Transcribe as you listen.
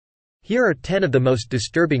Here are 10 of the most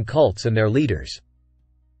disturbing cults and their leaders.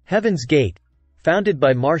 Heaven's Gate. Founded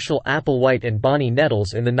by Marshall Applewhite and Bonnie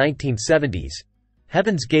Nettles in the 1970s,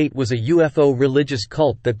 Heaven's Gate was a UFO religious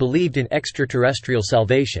cult that believed in extraterrestrial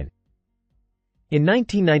salvation. In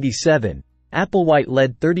 1997, Applewhite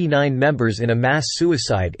led 39 members in a mass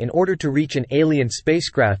suicide in order to reach an alien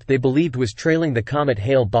spacecraft they believed was trailing the comet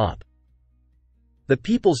Hale-Bopp. The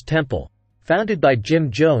People's Temple. Founded by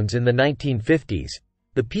Jim Jones in the 1950s,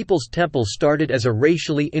 the People's Temple started as a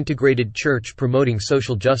racially integrated church promoting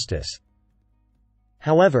social justice.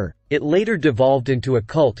 However, it later devolved into a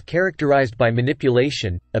cult characterized by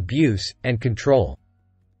manipulation, abuse, and control.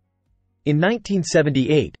 In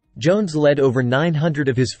 1978, Jones led over 900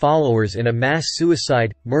 of his followers in a mass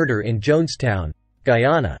suicide murder in Jonestown,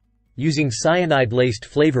 Guyana, using cyanide-laced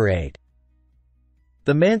flavor aid.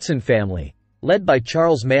 The Manson family. Led by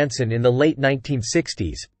Charles Manson in the late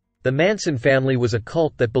 1960s, the Manson family was a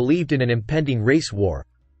cult that believed in an impending race war,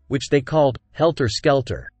 which they called Helter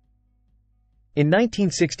Skelter. In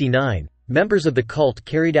 1969, members of the cult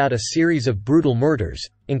carried out a series of brutal murders,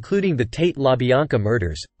 including the Tate LaBianca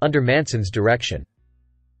murders, under Manson's direction.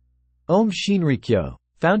 Aum Shinrikyo.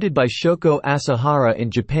 Founded by Shoko Asahara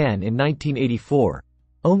in Japan in 1984,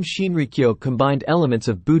 Aum Shinrikyo combined elements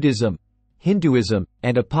of Buddhism, Hinduism,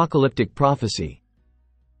 and apocalyptic prophecy.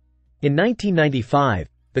 In 1995,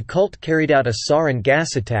 the cult carried out a sarin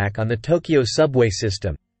gas attack on the Tokyo subway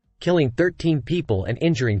system, killing 13 people and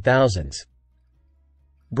injuring thousands.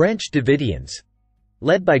 Branch Davidians.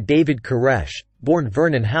 Led by David Koresh, born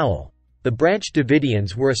Vernon Howell, the Branch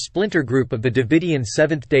Davidians were a splinter group of the Davidian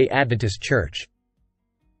Seventh-day Adventist Church.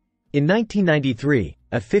 In 1993,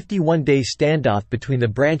 a 51-day standoff between the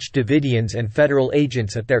Branch Davidians and federal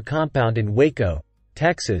agents at their compound in Waco,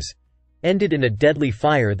 Texas, ended in a deadly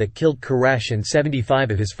fire that killed Koresh and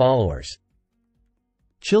 75 of his followers.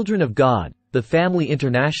 Children of God. The Family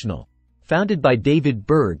International. Founded by David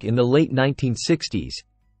Berg in the late 1960s,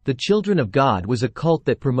 the Children of God was a cult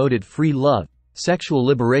that promoted free love, sexual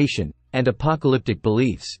liberation, and apocalyptic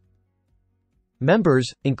beliefs.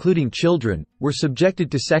 Members, including children, were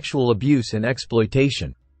subjected to sexual abuse and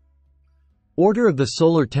exploitation. Order of the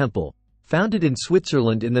Solar Temple. Founded in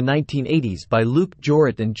Switzerland in the 1980s by Luc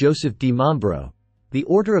Jorat and Joseph Di Mambro, the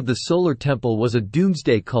Order of the Solar Temple was a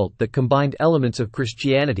doomsday cult that combined elements of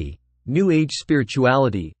Christianity, New Age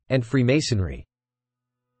spirituality, and Freemasonry.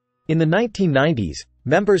 In the 1990s,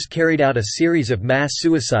 members carried out a series of mass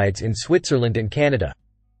suicides in Switzerland and Canada.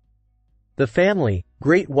 The Family,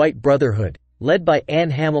 Great White Brotherhood. Led by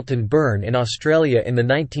Anne Hamilton Byrne in Australia in the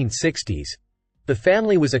 1960s, the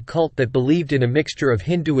Family was a cult that believed in a mixture of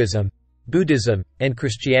Hinduism, Buddhism, and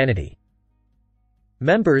Christianity.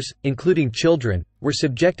 Members, including children, were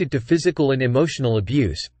subjected to physical and emotional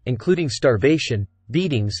abuse, including starvation,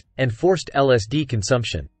 beatings, and forced LSD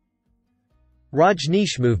consumption.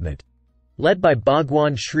 Rajneesh Movement. Led by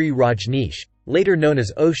Bhagwan Sri Rajneesh, later known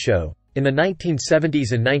as Osho, in the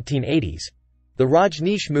 1970s and 1980s, the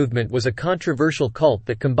Rajneesh movement was a controversial cult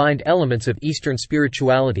that combined elements of Eastern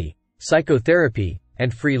spirituality, psychotherapy,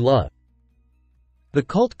 and free love. The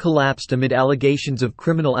cult collapsed amid allegations of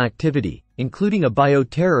criminal activity, including a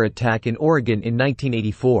bioterror attack in Oregon in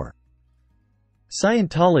 1984.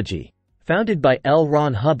 Scientology. Founded by L.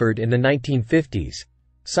 Ron Hubbard in the 1950s,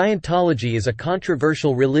 Scientology is a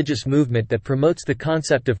controversial religious movement that promotes the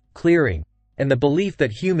concept of clearing and the belief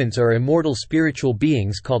that humans are immortal spiritual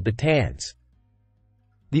beings called the Tans.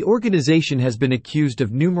 The organization has been accused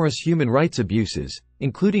of numerous human rights abuses,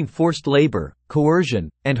 including forced labor, coercion,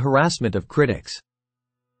 and harassment of critics.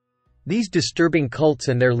 These disturbing cults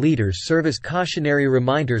and their leaders serve as cautionary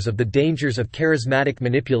reminders of the dangers of charismatic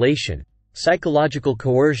manipulation, psychological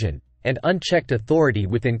coercion, and unchecked authority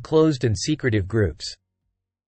within closed and secretive groups.